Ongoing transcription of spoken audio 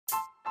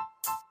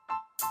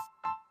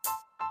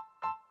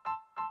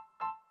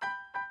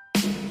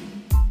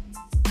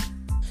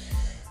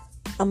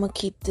I'm gonna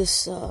keep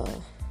this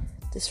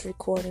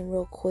recording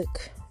real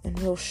quick and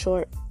real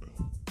short.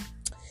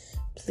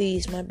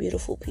 Please, my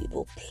beautiful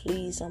people,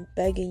 please, I'm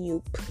begging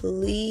you,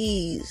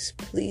 please,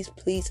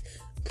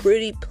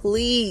 pretty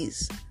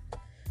please,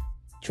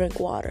 drink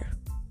water.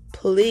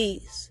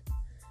 Please.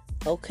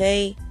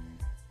 Okay?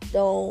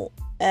 Don't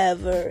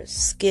ever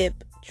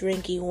skip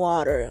drinking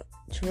water.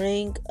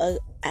 Drink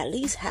at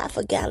least half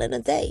a gallon a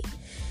day.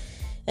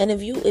 And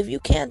if you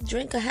can't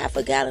drink a half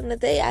a gallon a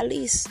day, at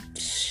least,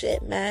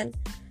 shit, man,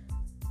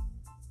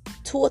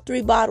 2 or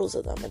 3 bottles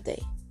of them a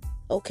day.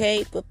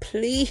 Okay? But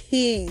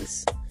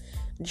please,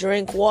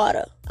 drink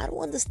water. I don't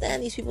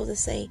understand these people that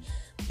say,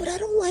 but I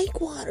don't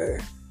like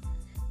water.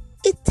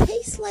 It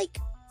tastes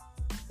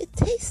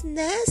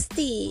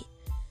nasty.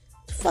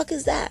 The fuck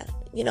is that?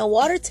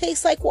 Water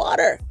tastes like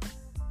water.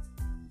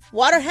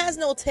 Water has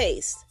no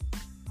taste.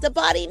 The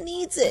body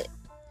needs it.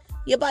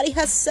 Your body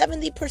has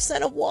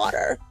 70% of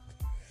water.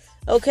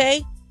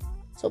 Okay?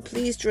 So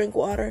please drink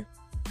water.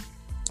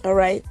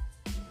 Alright?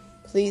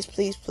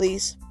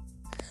 Please.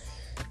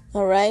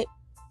 Alright?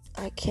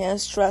 I can't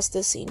stress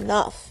this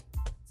enough.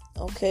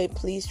 Okay?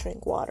 Please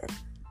drink water.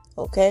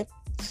 Okay?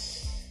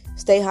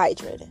 Stay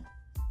hydrated.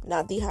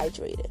 Not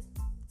dehydrated.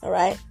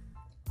 Alright?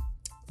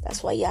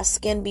 That's why y'all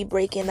skin be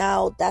breaking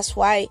out. That's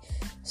why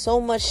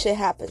so much shit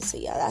happens to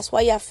y'all. That's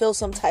why y'all feel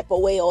some type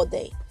of way all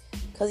day.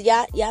 Because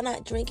y'all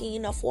not drinking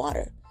enough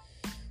water.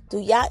 Do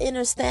y'all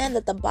understand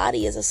that the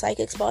body is a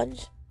psychic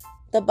sponge?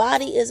 The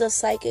body is a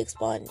psychic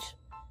sponge.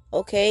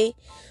 Okay?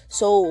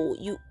 So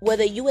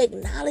whether you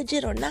acknowledge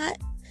it or not,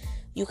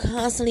 you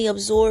constantly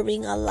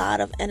absorbing a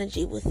lot of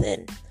energy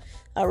within.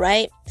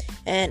 Alright?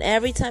 And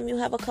every time you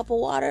have a cup of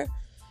water,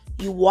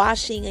 you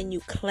washing and you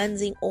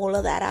cleansing all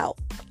of that out.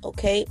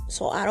 Okay?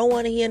 So I don't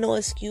want to hear no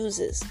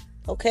excuses.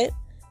 Okay?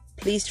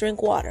 Please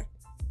drink water.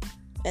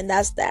 And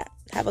that's that.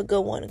 Have a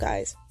good one,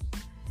 guys.